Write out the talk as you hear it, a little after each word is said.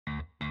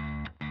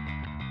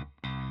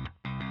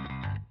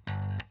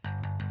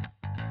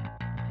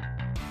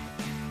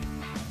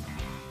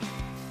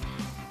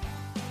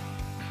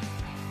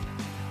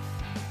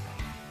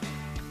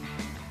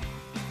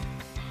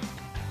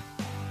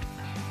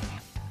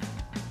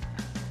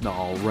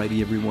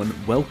Alrighty everyone,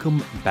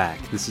 welcome back.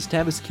 This is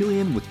Tavis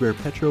Killian with Rare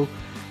Petro,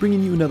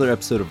 bringing you another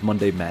episode of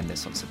Monday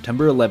Madness on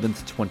September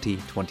 11th,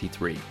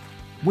 2023.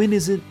 When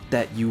is it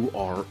that you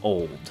are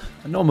old?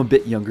 I know I'm a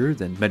bit younger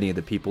than many of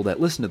the people that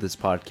listen to this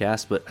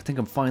podcast, but I think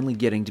I'm finally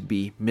getting to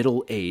be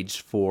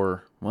middle-aged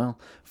for, well,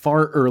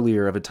 far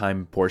earlier of a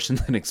time portion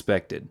than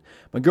expected.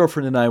 My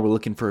girlfriend and I were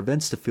looking for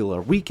events to fill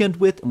our weekend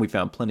with, and we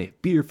found plenty of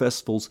beer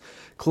festivals,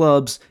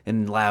 clubs,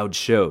 and loud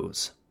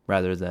shows.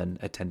 Rather than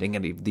attending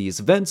any of these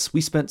events, we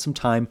spent some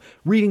time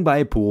reading by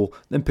a pool,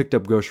 then picked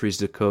up groceries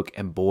to cook,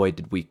 and boy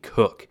did we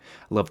cook.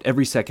 I loved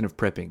every second of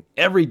prepping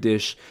every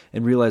dish,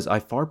 and realized I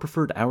far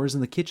preferred hours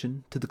in the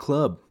kitchen to the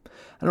club.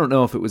 I don't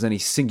know if it was any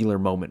singular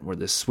moment where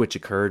this switch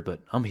occurred, but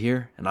I'm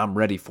here, and I'm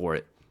ready for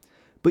it.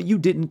 But you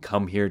didn't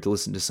come here to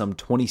listen to some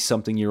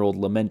 20-something-year-old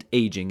lament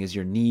aging as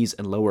your knees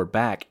and lower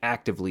back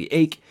actively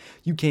ache.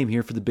 You came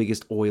here for the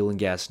biggest oil and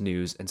gas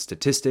news and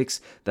statistics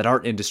that our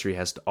industry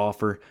has to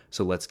offer,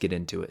 so let's get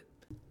into it.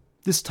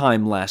 This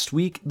time last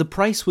week, the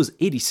price was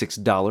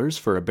 $86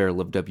 for a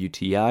barrel of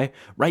WTI,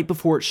 right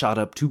before it shot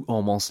up to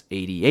almost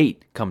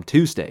 $88 come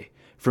Tuesday.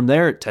 From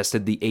there, it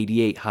tested the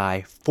 88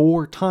 high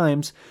 4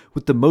 times,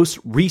 with the most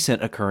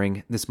recent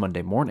occurring this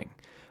Monday morning.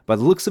 By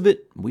the looks of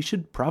it, we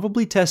should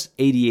probably test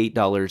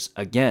 $88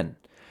 again.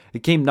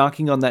 It came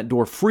knocking on that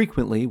door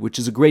frequently, which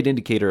is a great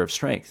indicator of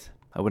strength.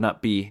 I would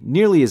not be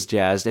nearly as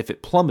jazzed if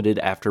it plummeted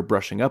after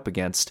brushing up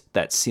against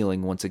that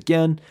ceiling once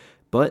again,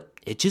 but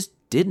it just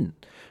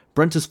didn't.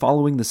 Brent is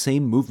following the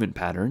same movement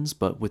patterns,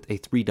 but with a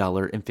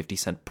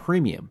 $3.50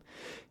 premium.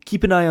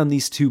 Keep an eye on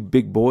these two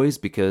big boys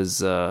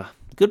because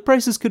good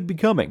prices could be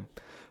coming.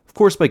 Of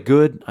course, by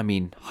good, I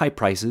mean high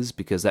prices,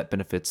 because that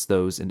benefits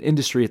those in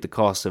industry at the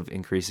cost of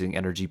increasing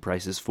energy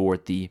prices for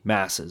the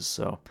masses.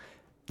 So,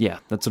 yeah,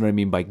 that's what I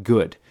mean by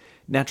good.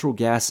 Natural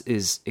gas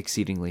is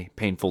exceedingly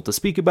painful to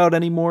speak about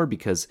anymore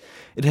because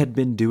it had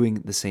been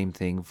doing the same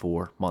thing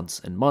for months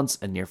and months,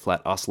 a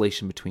near-flat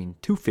oscillation between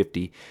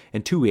 $2.50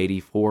 and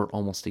 $2.80 for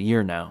almost a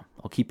year now.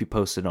 I'll keep you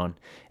posted on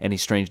any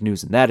strange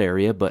news in that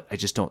area, but I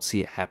just don't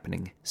see it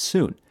happening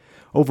soon.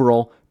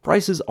 Overall,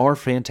 prices are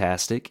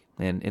fantastic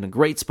and in a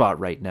great spot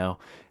right now,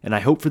 and I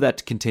hope for that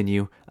to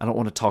continue. I don't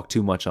want to talk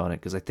too much on it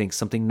because I think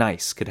something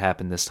nice could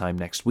happen this time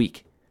next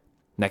week.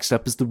 Next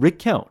up is the rig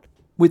count.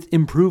 With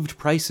improved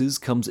prices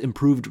comes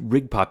improved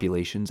rig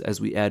populations as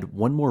we add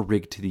one more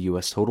rig to the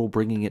U.S. total,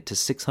 bringing it to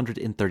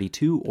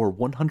 632 or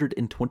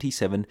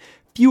 127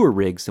 fewer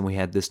rigs than we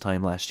had this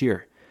time last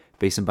year.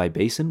 Basin by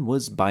basin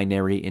was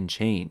binary in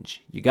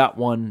change. You got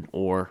one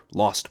or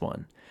lost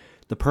one.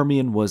 The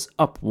Permian was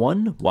up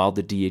 1, while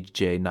the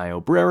DJ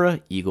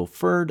Niobrara, Eagle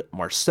Ford,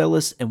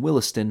 Marcellus, and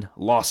Williston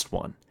lost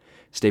 1.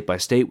 State by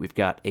state, we've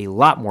got a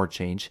lot more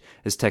change,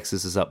 as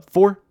Texas is up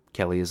 4,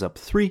 Kelly is up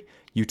 3,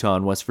 Utah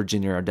and West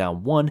Virginia are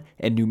down 1,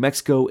 and New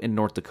Mexico and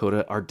North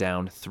Dakota are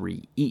down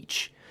 3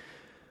 each.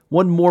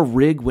 One more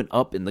rig went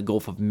up in the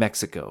Gulf of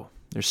Mexico.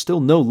 There's still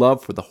no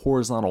love for the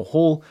horizontal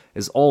hole,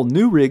 as all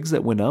new rigs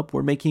that went up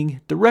were making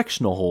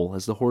directional hole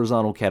as the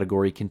horizontal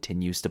category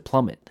continues to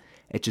plummet.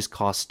 It just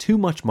costs too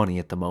much money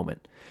at the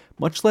moment.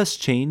 Much less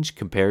change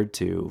compared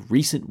to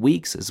recent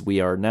weeks, as we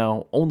are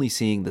now only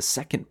seeing the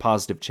second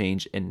positive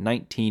change in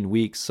 19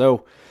 weeks,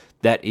 so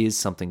that is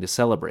something to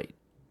celebrate,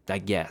 I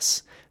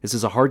guess. This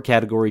is a hard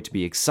category to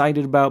be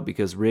excited about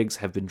because rigs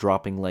have been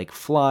dropping like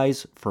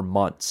flies for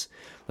months.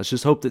 Let's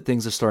just hope that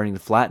things are starting to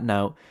flatten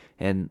out,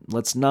 and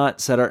let's not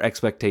set our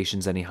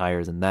expectations any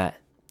higher than that.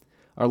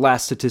 Our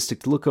last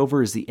statistic to look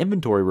over is the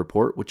inventory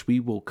report, which we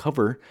will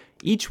cover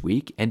each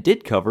week and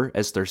did cover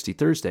as Thirsty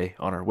Thursday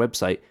on our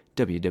website,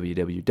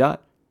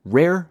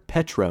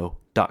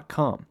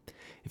 www.rarepetro.com.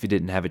 If you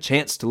didn't have a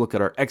chance to look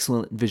at our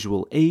excellent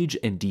visual age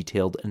and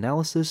detailed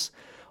analysis,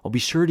 I'll be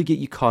sure to get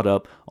you caught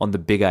up on the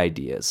big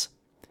ideas.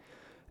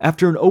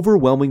 After an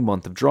overwhelming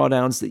month of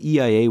drawdowns, the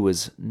EIA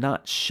was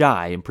not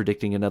shy in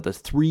predicting another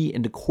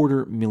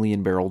 3.25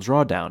 million barrel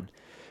drawdown.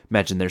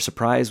 Imagine their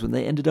surprise when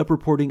they ended up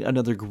reporting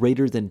another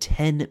greater than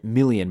 10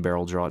 million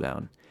barrel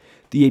drawdown.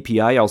 The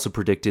API also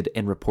predicted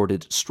and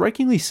reported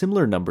strikingly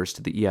similar numbers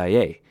to the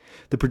EIA.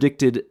 They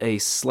predicted a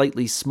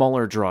slightly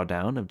smaller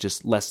drawdown of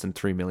just less than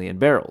 3 million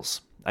barrels,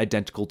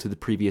 identical to the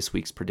previous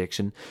week's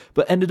prediction,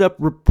 but ended up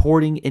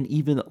reporting an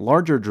even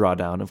larger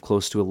drawdown of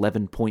close to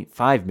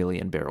 11.5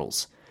 million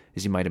barrels.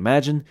 As you might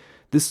imagine,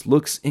 this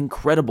looks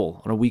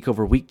incredible on a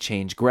week-over-week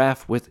change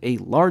graph with a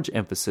large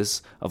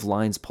emphasis of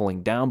lines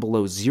pulling down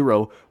below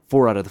zero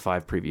 4 out of the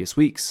 5 previous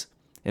weeks.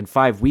 In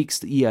 5 weeks,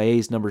 the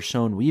EIA's numbers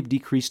shown we have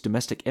decreased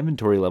domestic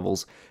inventory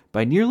levels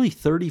by nearly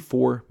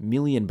 34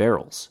 million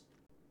barrels.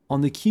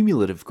 On the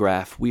cumulative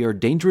graph, we are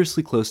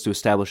dangerously close to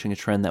establishing a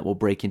trend that will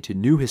break into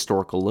new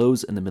historical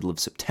lows in the middle of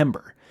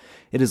September.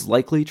 It is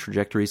likely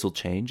trajectories will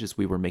change as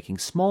we were making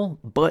small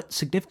but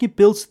significant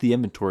builds to the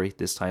inventory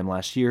this time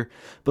last year,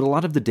 but a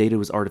lot of the data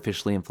was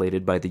artificially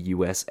inflated by the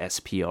US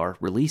SPR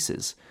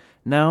releases.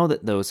 Now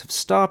that those have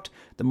stopped,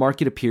 the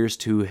market appears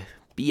to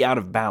be out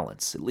of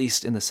balance, at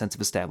least in the sense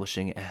of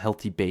establishing a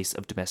healthy base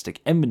of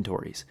domestic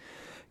inventories.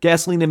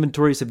 Gasoline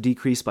inventories have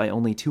decreased by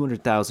only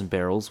 200,000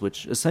 barrels,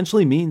 which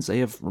essentially means they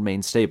have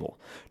remained stable.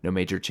 No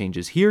major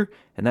changes here,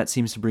 and that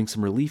seems to bring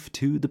some relief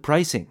to the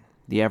pricing.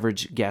 The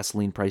average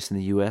gasoline price in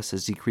the U.S.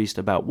 has decreased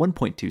about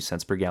 1.2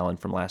 cents per gallon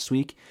from last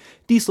week.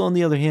 Diesel, on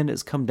the other hand,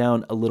 has come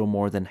down a little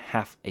more than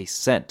half a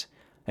cent.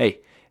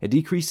 Hey, a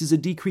decrease is a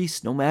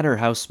decrease, no matter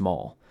how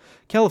small.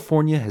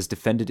 California has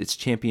defended its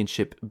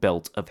championship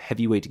belt of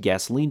heavyweight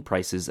gasoline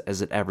prices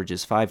as it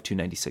averages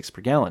 $5.296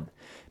 per gallon.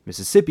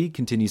 Mississippi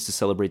continues to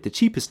celebrate the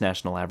cheapest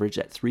national average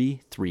at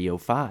 $3.305.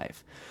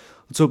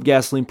 Let's hope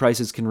gasoline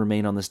prices can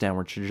remain on this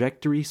downward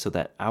trajectory so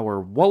that our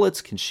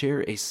wallets can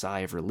share a sigh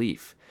of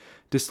relief.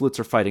 Distillates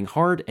are fighting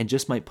hard and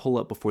just might pull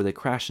up before they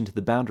crash into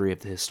the boundary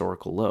of the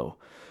historical low,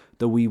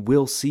 though we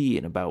will see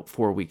in about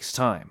 4 weeks'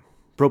 time.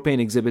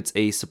 Propane exhibits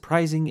a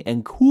surprising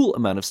and cool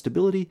amount of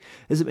stability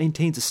as it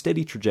maintains a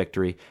steady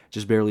trajectory,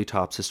 just barely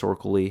tops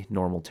historically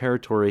normal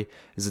territory,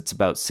 as it's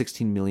about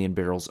 16 million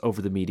barrels over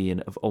the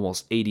median of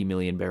almost 80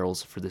 million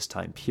barrels for this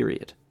time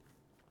period.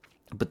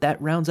 But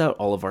that rounds out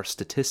all of our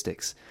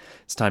statistics.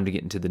 It's time to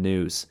get into the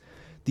news.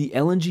 The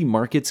LNG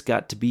markets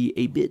got to be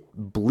a bit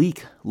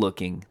bleak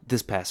looking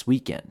this past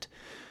weekend.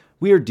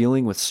 We are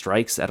dealing with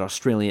strikes at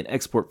Australian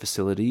export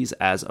facilities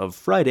as of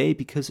Friday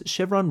because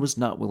Chevron was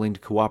not willing to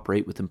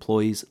cooperate with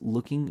employees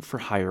looking for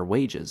higher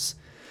wages.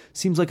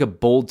 Seems like a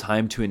bold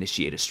time to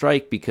initiate a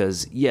strike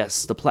because,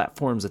 yes, the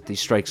platforms that these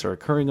strikes are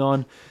occurring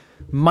on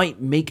might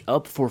make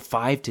up for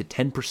 5 to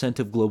 10%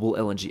 of global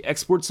LNG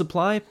export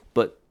supply,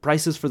 but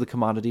prices for the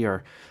commodity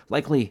are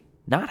likely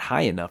not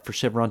high enough for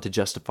Chevron to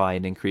justify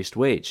an increased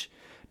wage.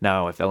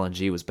 Now, if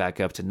LNG was back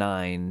up to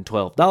 $9,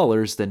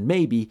 $12, then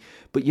maybe,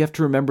 but you have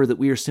to remember that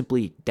we are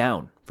simply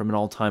down from an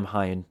all-time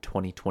high in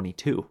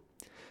 2022.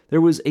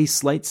 There was a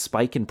slight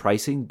spike in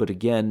pricing, but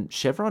again,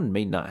 Chevron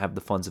may not have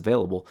the funds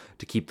available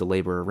to keep the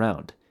labor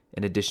around.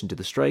 In addition to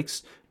the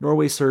strikes,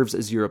 Norway serves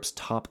as Europe's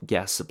top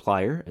gas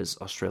supplier, as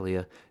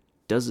Australia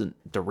doesn't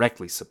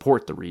directly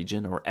support the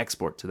region or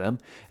export to them,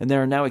 and they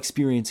are now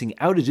experiencing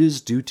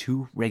outages due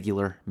to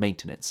regular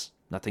maintenance.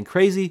 Nothing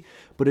crazy,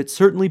 but it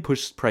certainly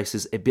pushed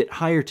prices a bit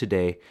higher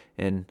today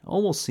and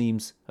almost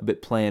seems a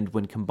bit planned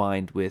when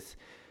combined with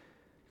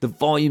the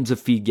volumes of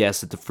feed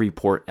gas at the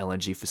Freeport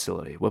LNG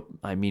facility. What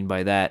I mean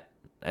by that,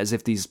 as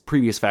if these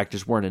previous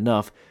factors weren't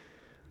enough,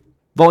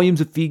 volumes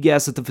of feed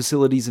gas at the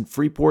facilities in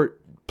Freeport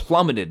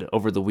plummeted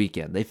over the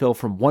weekend. They fell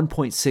from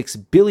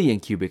 1.6 billion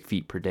cubic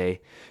feet per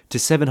day to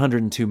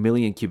 702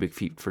 million cubic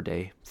feet per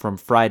day from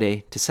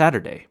Friday to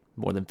Saturday,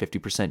 more than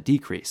 50%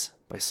 decrease.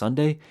 By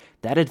Sunday,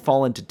 that had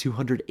fallen to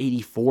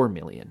 284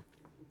 million.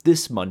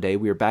 This Monday,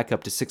 we are back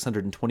up to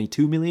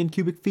 622 million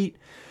cubic feet,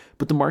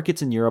 but the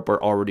markets in Europe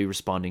are already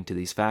responding to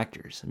these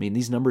factors. I mean,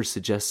 these numbers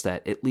suggest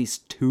that at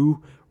least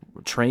 2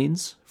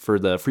 trains for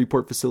the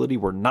Freeport facility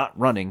were not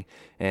running,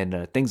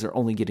 and things are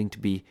only getting to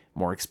be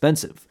more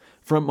expensive.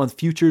 Front-month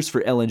futures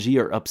for LNG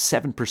are up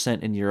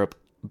 7% in Europe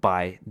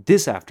by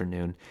this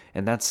afternoon,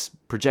 and that's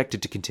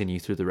projected to continue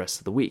through the rest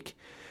of the week.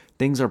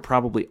 Things are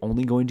probably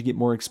only going to get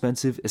more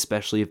expensive,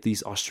 especially if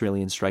these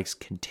Australian strikes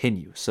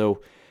continue. So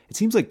it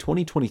seems like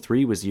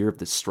 2023 was the year of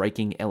the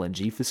striking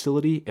LNG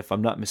facility. If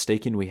I'm not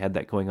mistaken, we had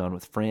that going on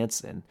with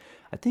France and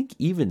I think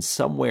even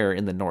somewhere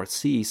in the North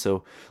Sea.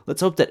 So let's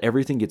hope that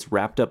everything gets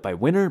wrapped up by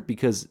winter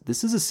because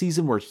this is a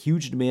season where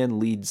huge demand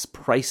leads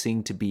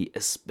pricing to be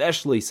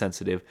especially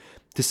sensitive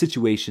to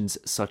situations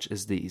such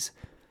as these.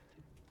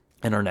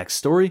 In our next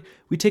story,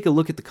 we take a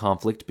look at the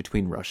conflict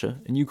between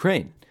Russia and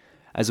Ukraine.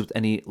 As with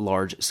any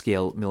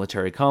large-scale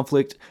military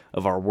conflict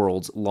of our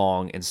world's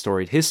long and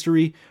storied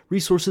history,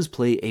 resources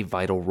play a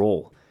vital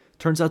role.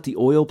 Turns out the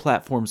oil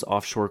platforms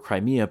offshore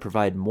Crimea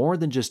provide more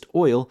than just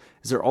oil,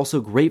 as they're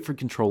also great for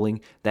controlling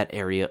that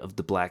area of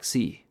the Black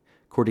Sea.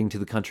 According to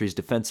the country's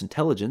defense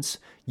intelligence,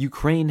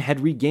 Ukraine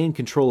had regained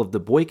control of the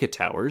Boyka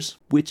Towers,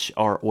 which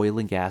are oil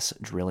and gas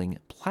drilling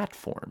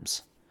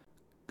platforms.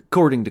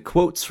 According to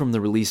quotes from the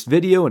released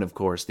video, and of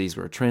course these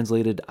were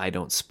translated, I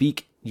don't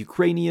speak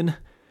Ukrainian,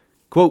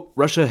 quote,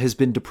 Russia has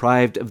been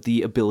deprived of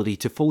the ability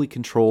to fully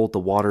control the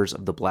waters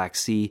of the Black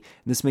Sea,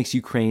 and this makes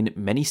Ukraine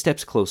many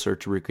steps closer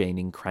to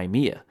regaining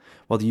Crimea.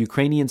 While the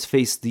Ukrainians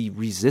faced the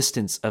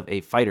resistance of a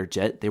fighter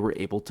jet, they were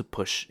able to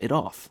push it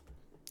off.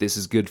 This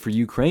is good for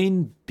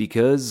Ukraine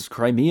because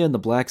Crimea and the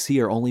Black Sea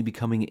are only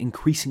becoming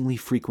increasingly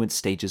frequent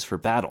stages for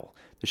battle.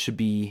 This should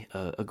be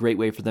a great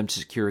way for them to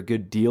secure a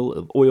good deal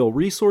of oil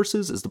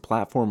resources, as the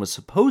platform was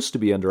supposed to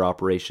be under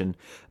operation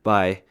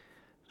by,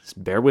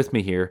 bear with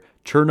me here,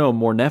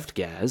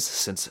 Chernomorneftgaz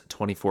since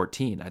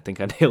 2014. I think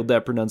I nailed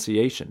that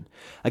pronunciation.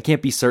 I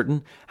can't be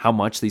certain how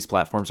much these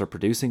platforms are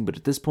producing, but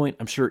at this point,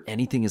 I'm sure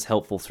anything is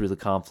helpful through the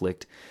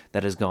conflict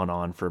that has gone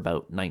on for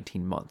about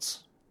 19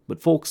 months.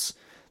 But folks,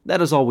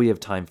 that is all we have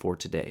time for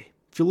today.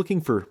 If you're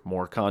looking for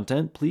more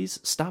content, please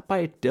stop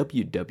by at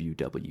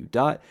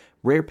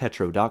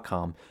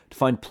www.rarepetro.com to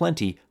find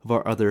plenty of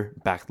our other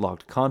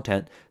backlogged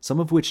content, some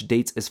of which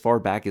dates as far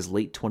back as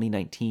late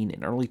 2019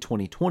 and early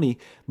 2020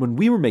 when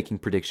we were making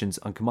predictions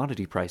on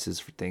commodity prices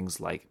for things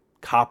like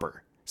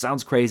copper.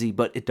 Sounds crazy,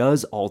 but it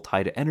does all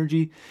tie to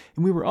energy,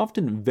 and we were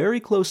often very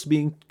close to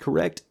being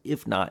correct,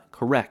 if not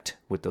correct,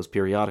 with those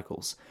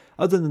periodicals.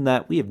 Other than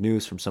that, we have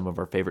news from some of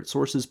our favorite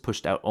sources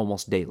pushed out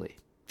almost daily.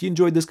 If you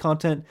enjoyed this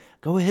content,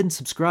 go ahead and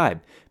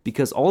subscribe,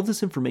 because all of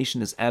this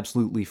information is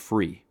absolutely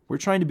free. We're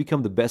trying to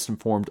become the best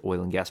informed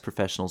oil and gas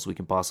professionals we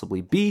can possibly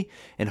be,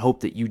 and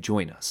hope that you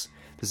join us.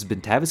 This has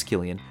been Tavis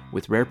Killian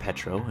with Rare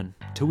Petro, and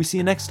until we see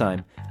you next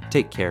time,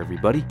 take care,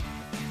 everybody.